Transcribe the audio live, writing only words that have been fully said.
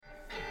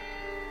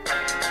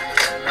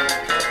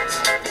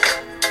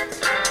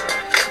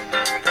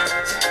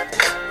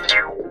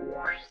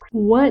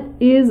What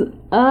is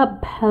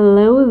up?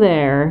 Hello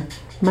there.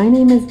 My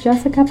name is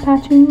Jessica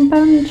Patching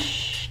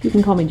Bunch. You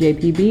can call me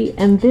JPB,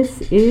 and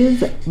this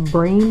is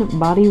Brain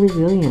Body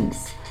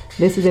Resilience.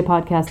 This is a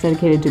podcast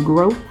dedicated to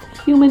growth,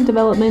 human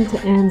development,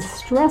 and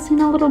stressing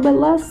a little bit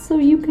less so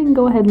you can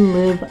go ahead and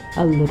live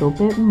a little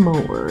bit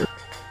more.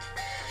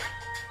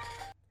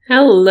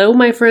 Hello,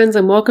 my friends,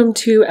 and welcome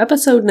to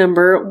episode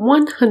number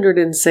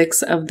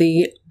 106 of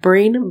the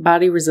Brain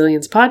Body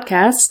Resilience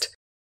podcast.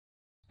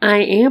 I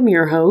am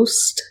your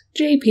host,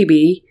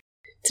 JPB.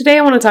 Today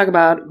I want to talk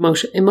about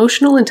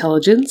emotional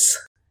intelligence,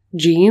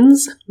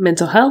 genes,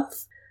 mental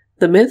health,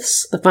 the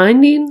myths, the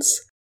findings,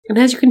 and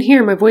as you can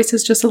hear, my voice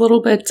is just a little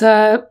bit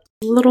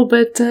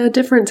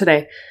different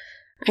today.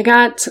 I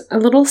got a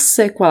little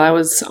sick while I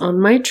was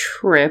on my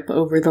trip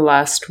over the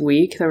last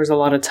week. There was a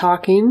lot of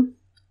talking,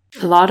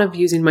 a lot of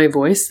using my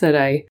voice that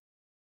I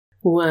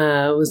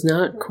was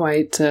not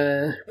quite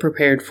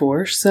prepared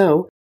for,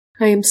 so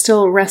I am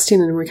still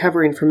resting and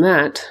recovering from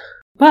that,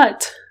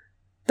 but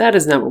that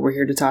is not what we're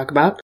here to talk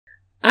about.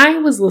 I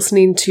was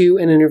listening to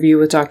an interview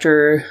with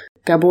Dr.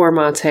 Gabor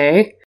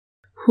Mate,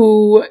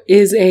 who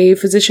is a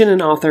physician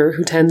and author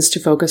who tends to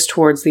focus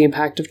towards the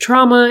impact of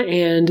trauma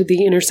and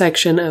the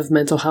intersection of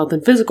mental health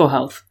and physical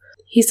health.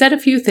 He said a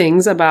few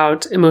things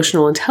about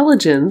emotional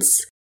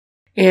intelligence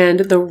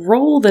and the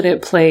role that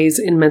it plays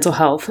in mental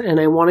health, and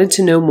I wanted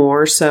to know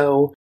more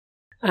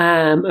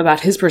about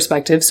his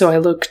perspective, so I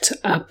looked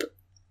up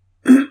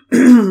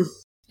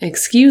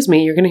excuse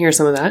me, you're going to hear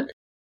some of that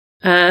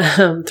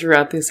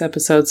throughout this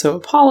episode, so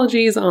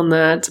apologies on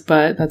that,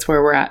 but that's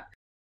where we're at.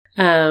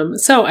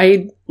 So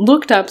I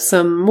looked up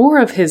some more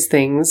of his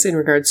things in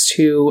regards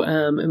to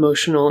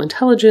emotional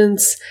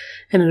intelligence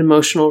and an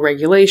emotional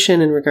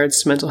regulation in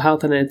regards to mental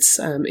health and its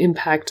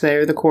impact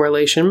there, the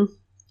correlation.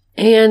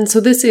 And so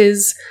this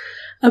is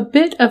a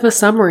bit of a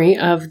summary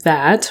of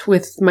that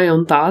with my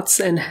own thoughts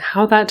and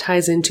how that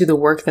ties into the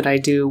work that I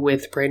do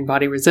with brain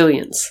body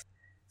resilience.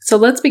 So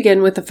let's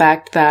begin with the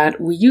fact that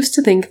we used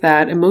to think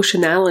that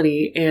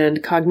emotionality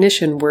and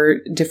cognition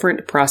were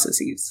different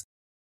processes.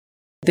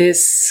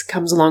 This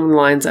comes along the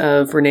lines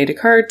of René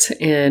Descartes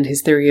and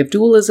his theory of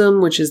dualism,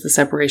 which is the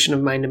separation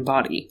of mind and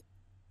body.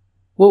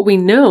 What we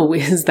know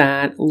is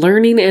that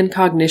learning and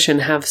cognition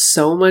have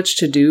so much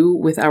to do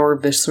with our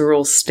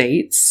visceral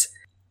states,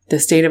 the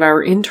state of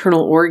our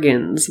internal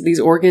organs. These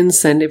organs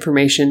send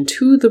information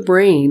to the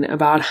brain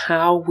about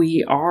how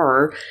we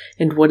are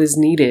and what is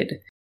needed.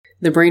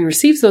 The brain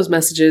receives those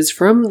messages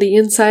from the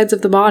insides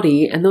of the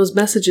body, and those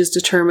messages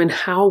determine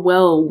how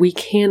well we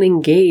can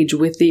engage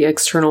with the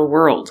external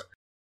world.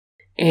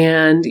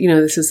 And,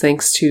 this is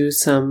thanks to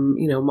some,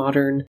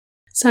 modern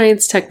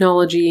science,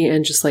 technology,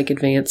 and just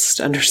advanced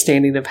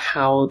understanding of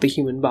how the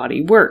human body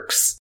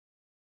works.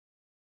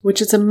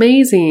 Which is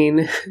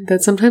amazing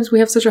that sometimes we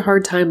have such a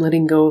hard time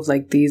letting go of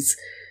these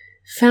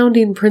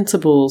founding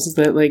principles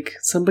that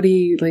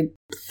somebody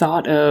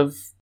thought of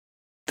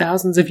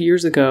thousands of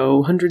years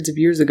ago, hundreds of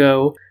years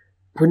ago,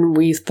 when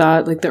we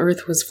thought the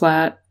earth was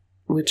flat,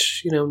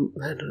 which, I don't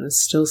know,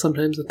 is still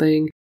sometimes a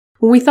thing.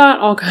 When we thought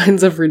all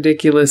kinds of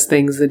ridiculous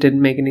things that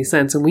didn't make any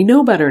sense, and we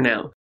know better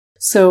now.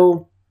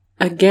 So,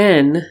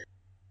 again,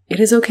 it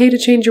is okay to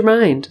change your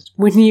mind.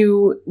 When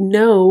you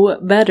know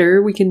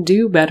better, we can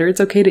do better, it's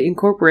okay to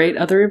incorporate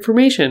other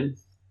information.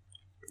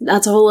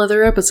 That's a whole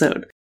other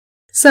episode.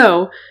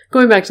 So,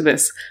 going back to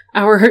this,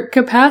 our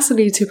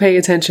capacity to pay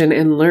attention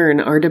and learn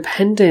are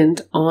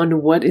dependent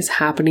on what is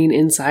happening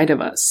inside of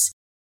us.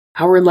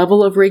 Our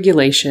level of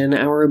regulation,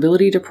 our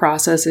ability to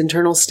process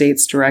internal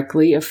states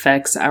directly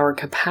affects our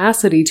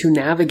capacity to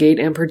navigate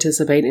and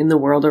participate in the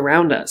world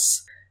around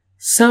us.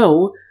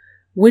 So,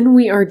 when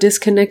we are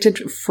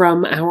disconnected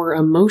from our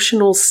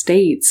emotional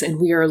states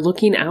and we are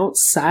looking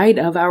outside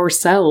of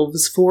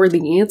ourselves for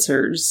the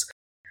answers,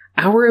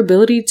 our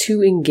ability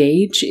to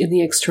engage in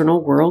the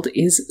external world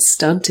is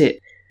stunted.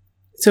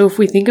 So if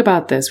we think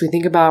about this, we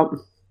think about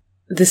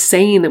the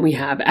saying that we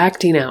have,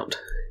 acting out.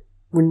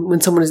 When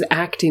someone is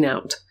acting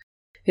out,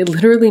 it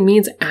literally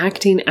means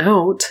acting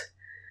out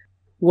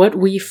what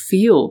we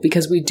feel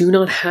because we do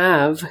not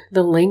have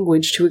the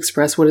language to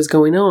express what is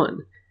going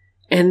on.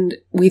 And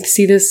we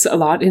see this a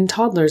lot in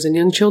toddlers and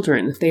young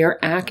children. They are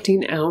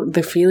acting out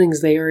the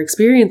feelings they are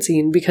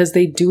experiencing because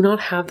they do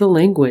not have the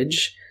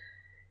language.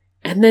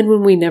 And then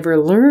when we never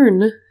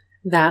learn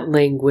that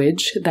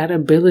language, that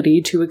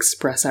ability to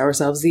express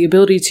ourselves, the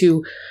ability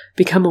to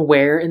become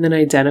aware and then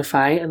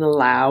identify and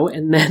allow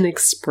and then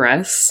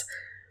express,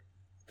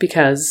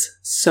 because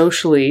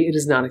socially it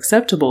is not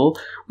acceptable,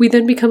 we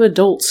then become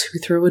adults who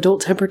throw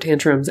adult temper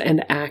tantrums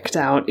and act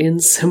out in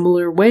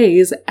similar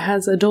ways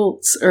as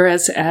adults, or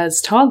as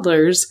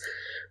toddlers.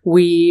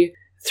 We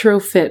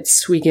throw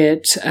fits, we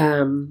get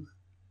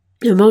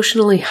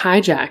emotionally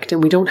hijacked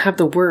and we don't have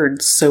the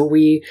words, so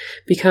we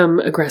become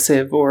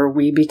aggressive or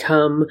we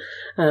become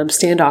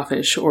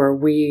standoffish or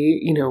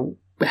we,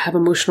 have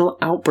emotional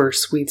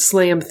outbursts, we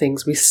slam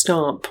things, we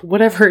stomp,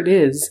 whatever it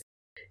is.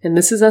 And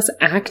this is us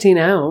acting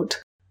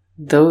out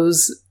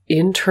those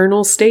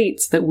internal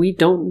states that we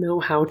don't know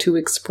how to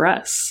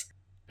express.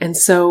 And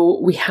so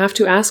we have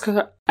to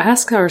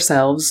ask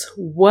ourselves,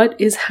 what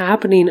is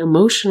happening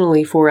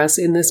emotionally for us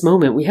in this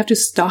moment? We have to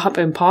stop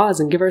and pause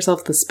and give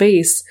ourselves the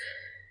space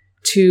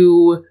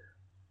to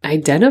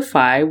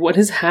identify what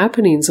is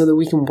happening so that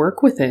we can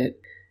work with it.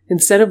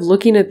 Instead of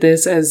looking at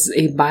this as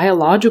a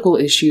biological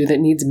issue that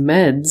needs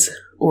meds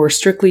or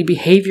strictly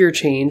behavior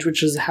change,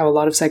 which is how a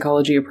lot of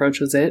psychology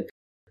approaches it,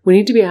 we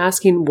need to be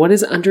asking, what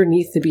is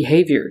underneath the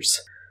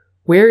behaviors?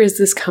 Where is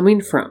this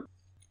coming from?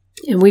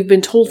 And we've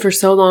been told for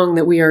so long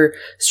that we are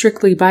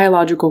strictly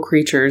biological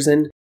creatures,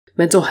 and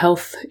mental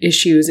health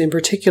issues in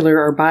particular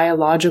are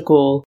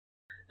biological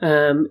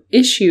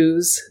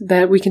issues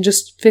that we can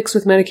just fix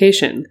with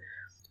medication.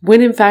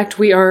 When in fact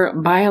we are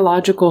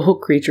biological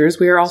creatures,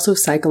 we are also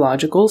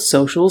psychological,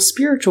 social,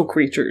 spiritual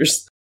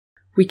creatures.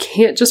 We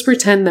can't just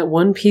pretend that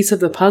one piece of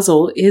the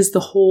puzzle is the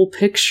whole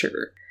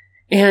picture.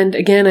 And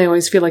again, I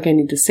always feel like I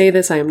need to say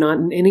this. I am not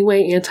in any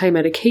way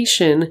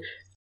anti-medication.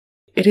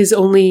 It is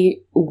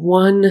only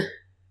one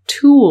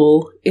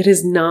tool. It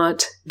is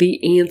not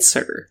the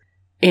answer.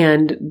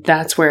 And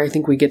that's where I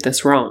think we get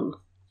this wrong.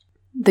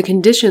 The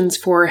conditions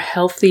for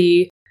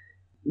healthy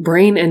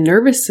brain and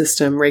nervous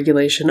system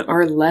regulation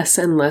are less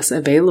and less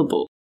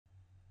available.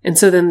 And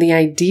so then the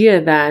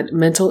idea that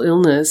mental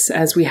illness,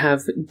 as we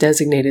have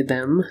designated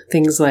them,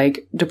 things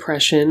like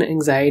depression,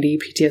 anxiety,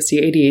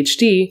 PTSD,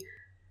 ADHD,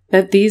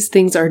 that these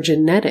things are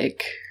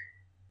genetic,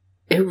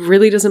 it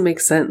really doesn't make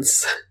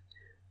sense.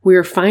 We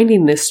are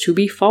finding this to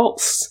be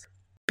false.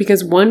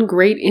 Because one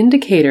great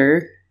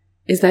indicator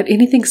is that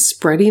anything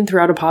spreading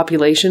throughout a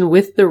population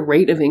with the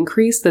rate of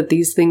increase that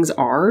these things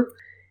are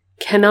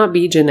cannot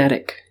be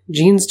genetic.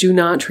 Genes do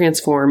not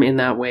transform in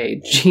that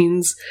way.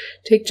 Genes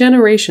take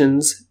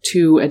generations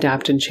to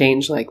adapt and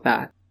change like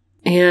that.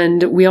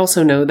 And we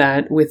also know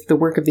that with the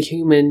work of the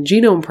Human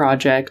Genome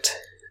Project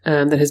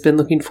that has been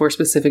looking for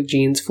specific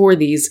genes for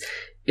these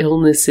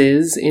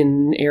illnesses,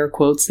 in air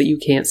quotes that you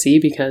can't see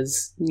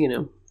because,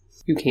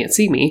 you can't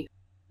see me,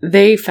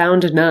 they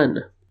found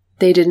none.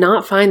 They did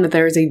not find that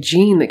there is a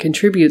gene that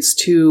contributes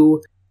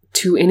to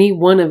any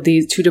one of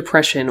these, to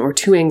depression or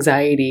to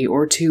anxiety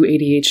or to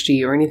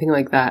ADHD or anything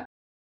like that.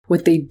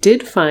 What they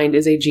did find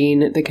is a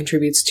gene that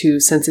contributes to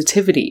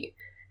sensitivity.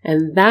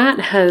 And that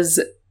has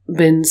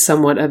been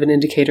somewhat of an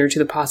indicator to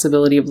the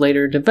possibility of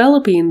later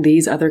developing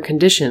these other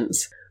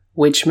conditions,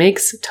 which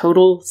makes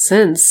total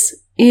sense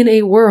in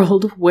a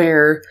world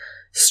where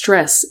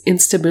stress,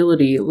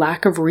 instability,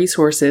 lack of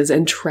resources,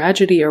 and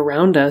tragedy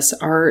around us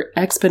are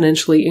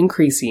exponentially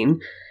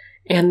increasing.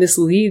 And this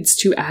leads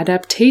to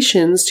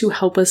adaptations to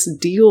help us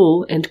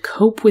deal and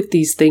cope with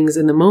these things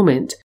in the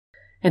moment,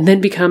 and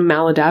then become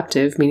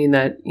maladaptive, meaning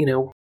that,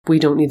 we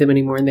don't need them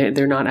anymore and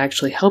they're not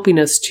actually helping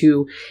us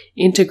to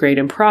integrate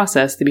and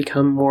process. They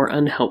become more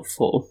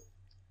unhelpful.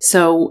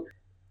 So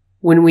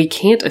when we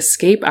can't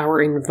escape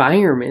our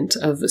environment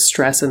of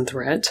stress and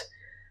threat,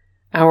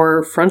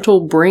 our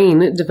frontal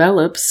brain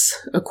develops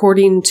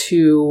according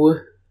to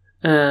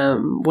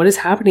what is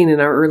happening in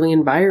our early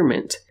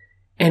environment,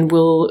 and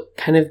will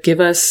kind of give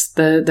us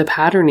the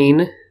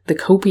patterning, the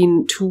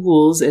coping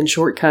tools and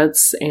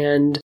shortcuts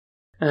and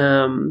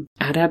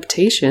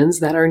adaptations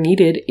that are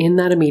needed in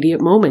that immediate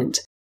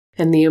moment.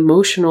 And the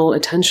emotional,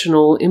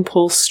 attentional,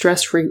 impulse,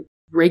 stress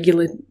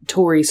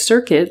regulatory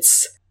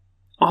circuits,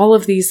 all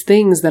of these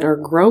things that are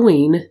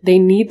growing, they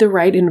need the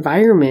right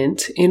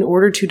environment in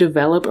order to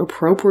develop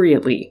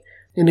appropriately,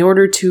 in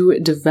order to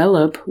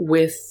develop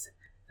with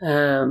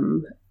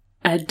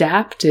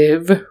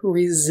adaptive,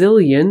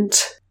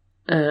 resilient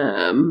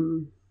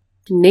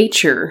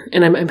nature.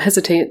 And I'm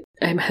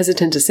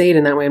hesitant to say it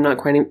in that way. I'm not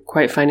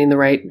quite finding the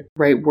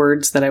right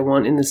words that I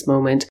want in this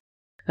moment,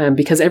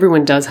 because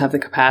everyone does have the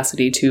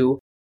capacity to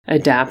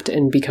adapt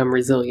and become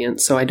resilient.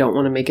 So I don't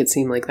want to make it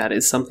seem like that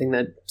is something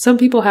that some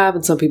people have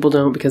and some people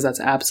don't, because that's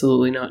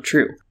absolutely not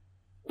true.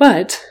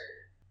 But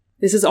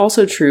this is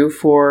also true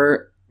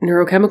for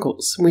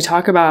neurochemicals. We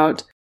talk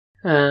about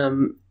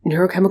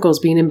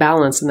neurochemicals being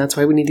imbalanced, and that's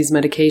why we need these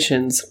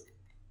medications.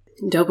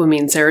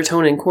 Dopamine,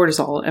 serotonin,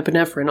 cortisol,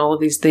 epinephrine, all of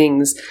these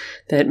things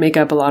that make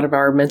up a lot of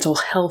our mental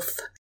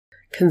health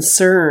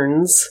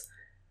concerns,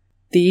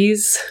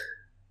 these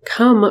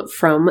come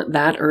from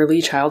that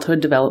early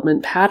childhood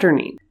development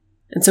patterning.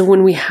 And so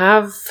when we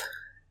have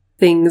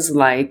things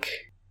like,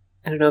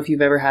 I don't know if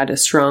you've ever had a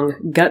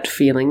strong gut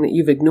feeling that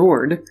you've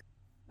ignored,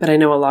 but I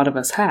know a lot of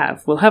us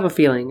have. We'll have a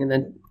feeling and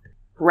then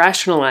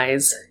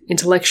rationalize,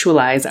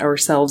 intellectualize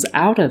ourselves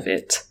out of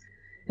it.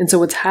 And so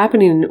what's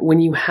happening when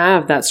you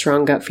have that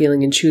strong gut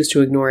feeling and choose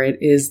to ignore it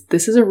is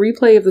this is a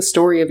replay of the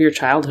story of your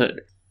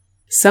childhood.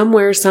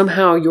 Somewhere,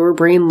 somehow, your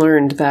brain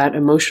learned that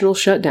emotional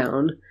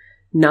shutdown,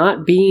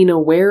 not being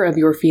aware of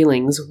your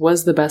feelings,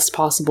 was the best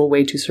possible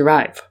way to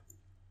survive.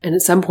 And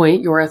at some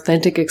point, your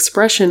authentic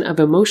expression of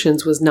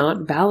emotions was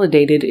not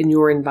validated in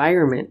your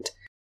environment.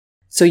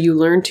 So you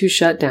learned to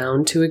shut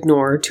down, to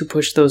ignore, to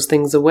push those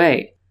things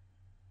away.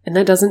 And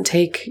that doesn't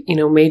take,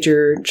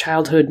 major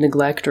childhood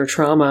neglect or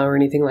trauma or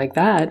anything like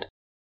that.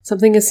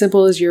 Something as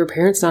simple as your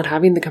parents not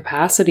having the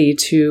capacity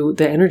to,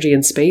 the energy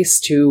and space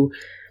to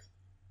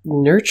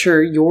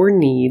nurture your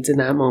needs in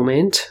that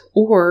moment,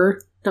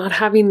 or not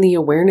having the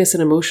awareness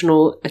and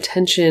emotional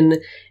attention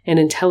and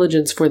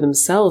intelligence for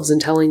themselves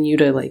and telling you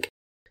to like,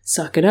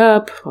 suck it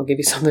up, I'll give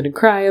you something to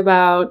cry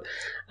about.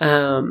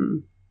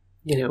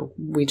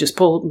 We just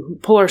pull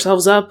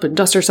ourselves up and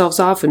dust ourselves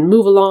off and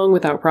move along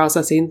without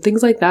processing,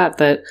 things like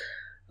that a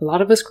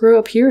lot of us grew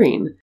up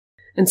hearing.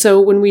 And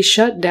so when we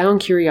shut down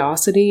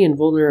curiosity and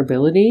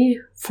vulnerability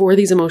for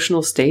these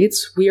emotional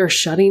states, we are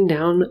shutting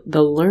down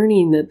the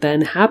learning that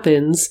then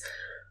happens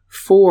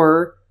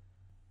for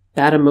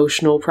that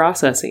emotional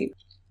processing.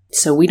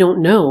 So we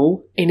don't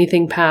know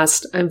anything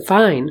past I'm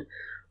fine,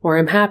 or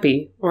I'm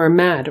happy, or I'm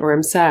mad, or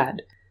I'm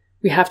sad.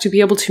 We have to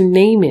be able to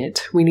name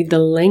it. We need the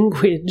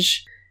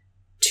language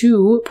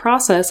to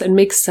process and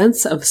make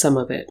sense of some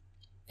of it.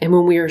 And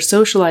when we are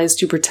socialized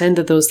to pretend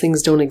that those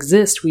things don't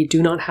exist, we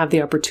do not have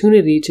the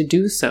opportunity to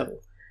do so.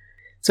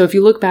 So if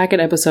you look back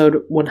at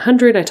episode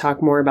 100, I talk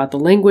more about the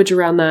language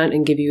around that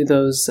and give you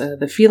those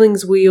the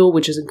feelings wheel,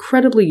 which is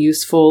incredibly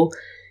useful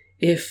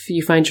if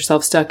you find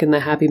yourself stuck in the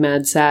happy,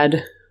 mad,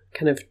 sad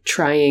kind of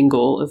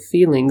triangle of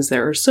feelings.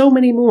 There are so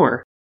many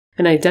more,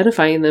 and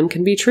identifying them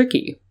can be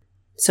tricky.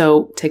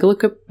 So take a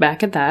look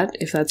back at that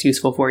if that's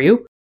useful for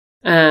you.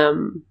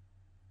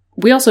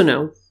 We also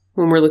know,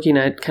 when we're looking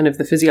at kind of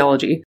the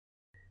physiology,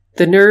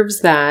 the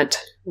nerves that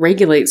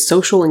regulate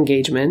social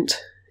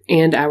engagement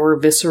and our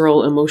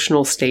visceral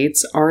emotional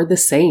states are the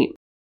same.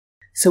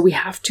 So we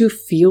have to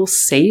feel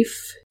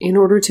safe in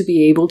order to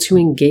be able to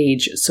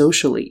engage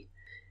socially.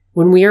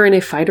 When we are in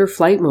a fight or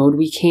flight mode,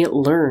 we can't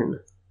learn.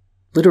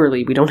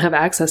 Literally, we don't have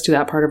access to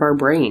that part of our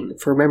brain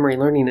for memory,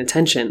 learning,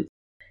 attention.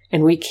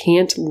 And we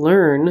can't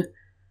learn.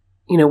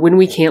 When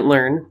we can't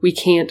learn, we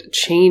can't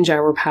change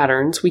our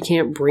patterns, we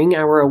can't bring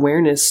our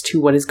awareness to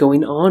what is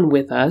going on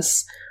with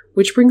us,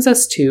 which brings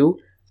us to,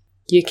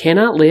 you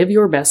cannot live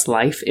your best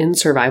life in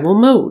survival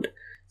mode.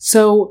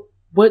 So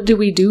what do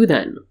we do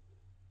then?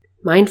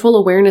 Mindful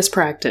awareness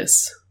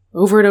practice,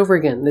 over and over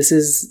again. This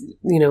is,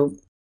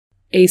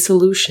 a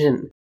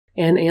solution,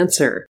 an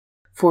answer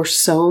for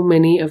so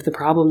many of the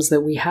problems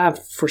that we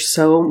have, for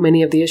so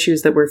many of the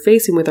issues that we're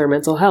facing with our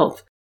mental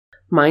health.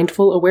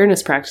 Mindful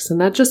awareness practice, and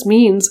that just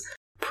means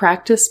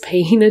practice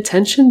paying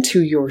attention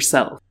to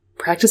yourself.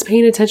 Practice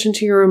paying attention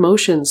to your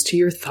emotions, to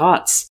your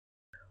thoughts.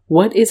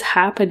 What is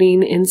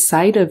happening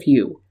inside of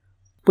you?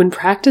 When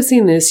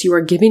practicing this, you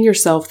are giving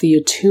yourself the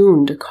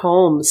attuned,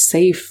 calm,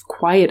 safe,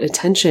 quiet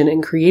attention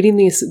and creating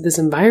this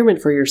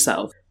environment for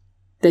yourself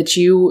that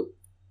you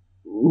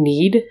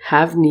need,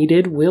 have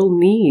needed, will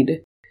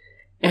need.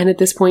 And at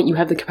this point, you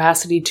have the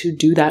capacity to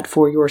do that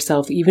for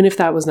yourself, even if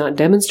that was not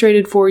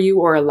demonstrated for you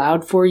or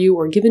allowed for you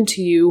or given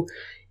to you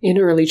in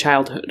early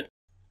childhood.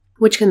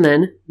 Which can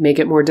then make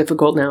it more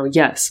difficult now,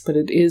 yes, but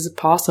it is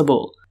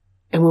possible.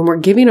 And when we're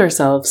giving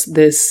ourselves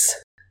this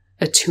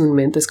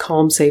attunement, this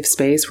calm, safe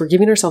space, we're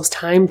giving ourselves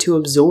time to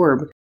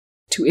absorb,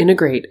 to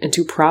integrate, and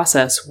to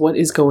process what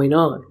is going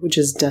on, which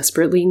is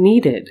desperately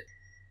needed.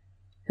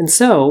 And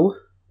so,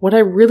 what I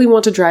really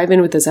want to drive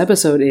in with this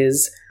episode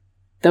is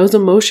those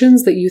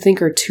emotions that you think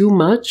are too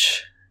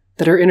much,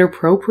 that are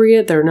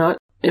inappropriate, that are not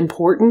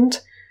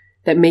important,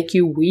 that make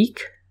you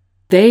weak,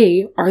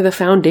 they are the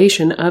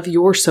foundation of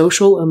your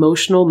social,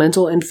 emotional,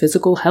 mental, and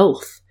physical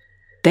health.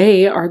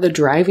 They are the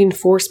driving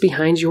force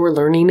behind your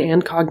learning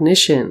and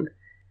cognition,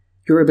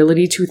 your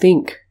ability to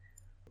think.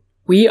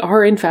 We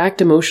are, in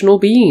fact, emotional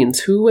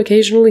beings who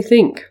occasionally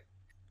think.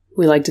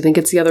 We like to think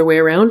it's the other way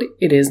around.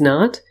 It is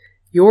not.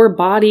 Your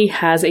body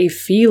has a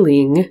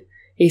feeling,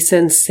 a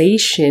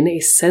sensation,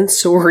 a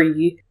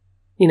sensory,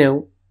 I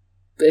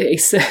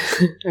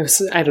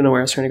don't know where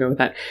I was trying to go with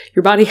that.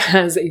 Your body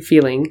has a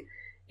feeling,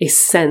 a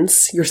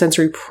sense, your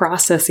sensory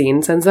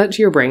processing sends that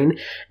to your brain,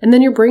 and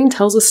then your brain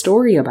tells a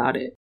story about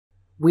it.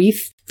 We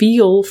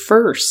feel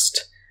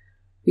first.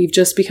 We've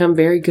just become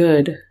very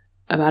good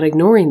about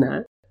ignoring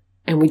that.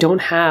 And we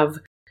don't have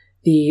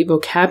the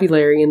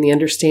vocabulary and the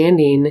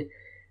understanding,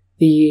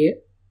 the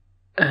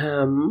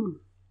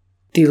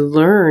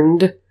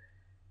learned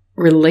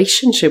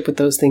relationship with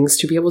those things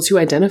to be able to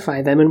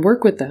identify them and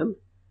work with them.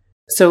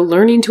 So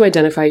learning to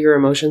identify your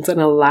emotions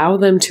and allow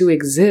them to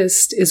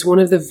exist is one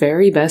of the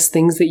very best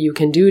things that you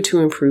can do to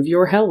improve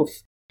your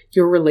health,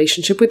 your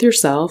relationship with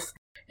yourself,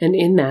 and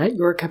in that,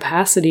 your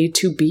capacity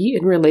to be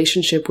in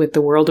relationship with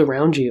the world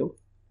around you.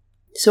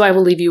 So I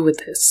will leave you with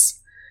this.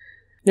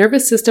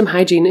 Nervous system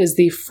hygiene is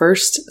the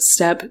first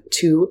step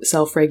to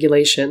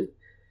self-regulation,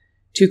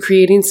 to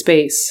creating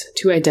space,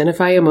 to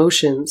identify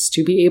emotions,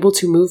 to be able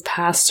to move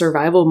past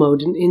survival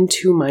mode and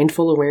into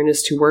mindful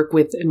awareness to work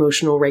with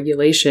emotional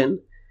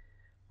regulation.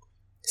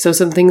 So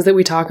some things that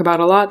we talk about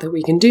a lot that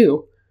we can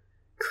do.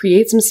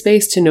 Create some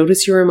space to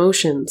notice your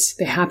emotions.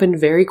 They happen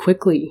very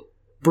quickly.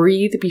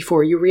 Breathe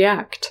before you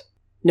react.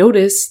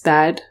 Notice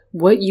that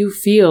what you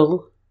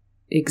feel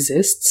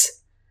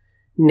exists.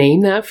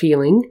 Name that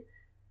feeling.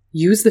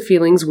 Use the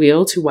feelings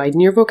wheel to widen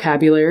your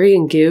vocabulary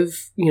and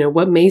give,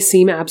 what may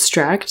seem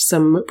abstract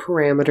some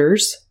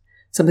parameters,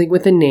 something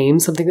with a name,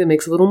 something that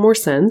makes a little more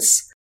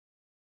sense.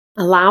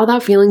 Allow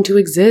that feeling to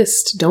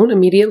exist. Don't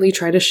immediately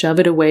try to shove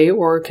it away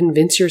or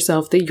convince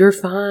yourself that you're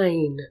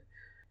fine.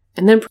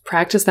 And then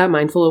practice that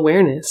mindful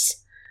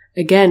awareness.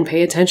 Again,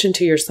 pay attention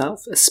to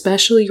yourself,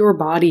 especially your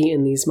body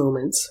in these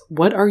moments.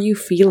 What are you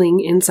feeling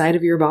inside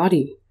of your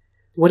body?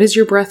 What is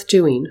your breath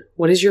doing?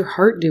 What is your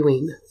heart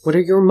doing? What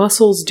are your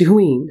muscles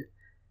doing?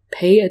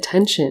 Pay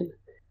attention.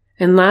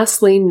 And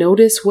lastly,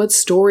 notice what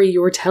story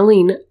you're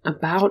telling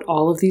about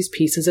all of these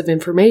pieces of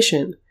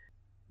information.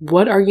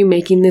 What are you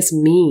making this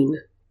mean?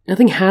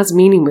 Nothing has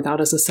meaning without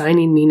us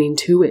assigning meaning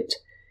to it.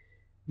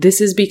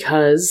 This is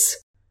because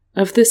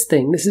of this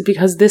thing. This is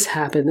because this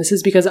happened. This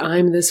is because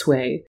I'm this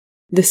way.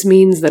 This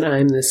means that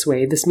I'm this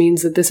way. This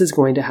means that this is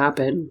going to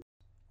happen.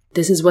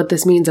 This is what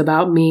this means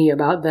about me,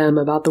 about them,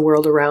 about the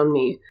world around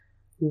me.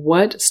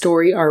 What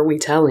story are we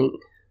telling?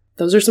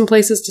 Those are some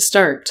places to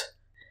start.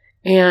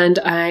 And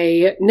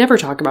I never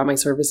talk about my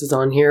services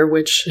on here,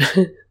 which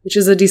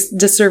is a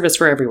disservice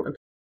for everyone.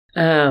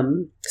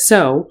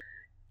 So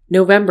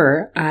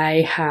November,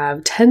 I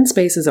have 10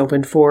 spaces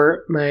open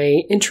for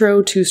my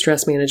Intro to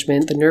Stress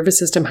Management, the Nervous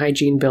System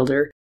Hygiene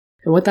Builder.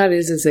 And what that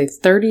is a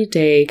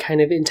 30-day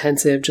kind of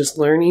intensive, just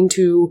learning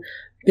to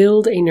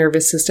build a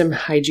nervous system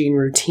hygiene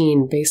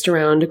routine based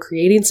around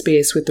creating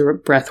space with the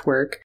breath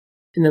work,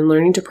 and then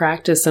learning to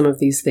practice some of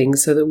these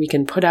things so that we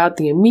can put out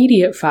the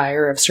immediate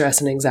fire of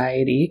stress and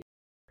anxiety,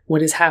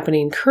 what is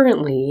happening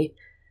currently,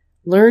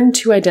 learn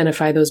to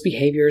identify those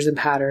behaviors and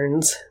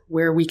patterns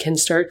where we can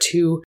start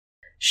to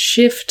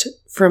shift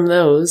from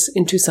those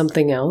into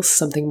something else,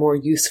 something more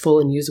useful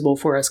and usable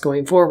for us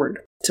going forward.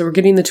 So we're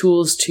getting the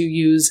tools to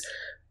use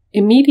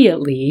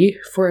immediately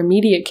for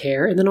immediate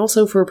care and then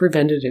also for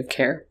preventative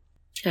care.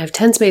 I have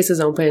 10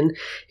 spaces open.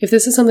 If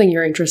this is something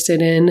you're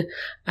interested in,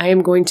 I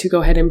am going to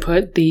go ahead and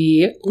put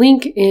the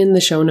link in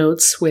the show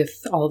notes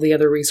with all the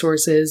other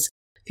resources.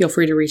 Feel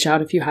free to reach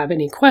out if you have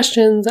any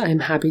questions. I'm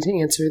happy to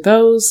answer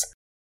those.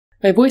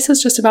 My voice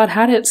has just about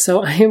had it,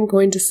 so I am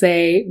going to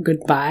say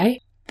goodbye.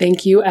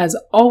 Thank you, as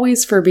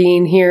always, for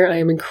being here. I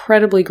am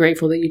incredibly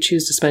grateful that you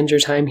choose to spend your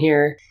time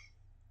here.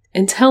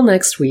 Until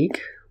next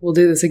week, we'll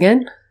do this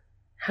again.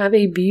 Have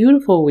a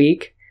beautiful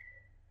week.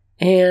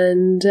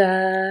 And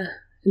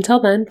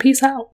until then, peace out.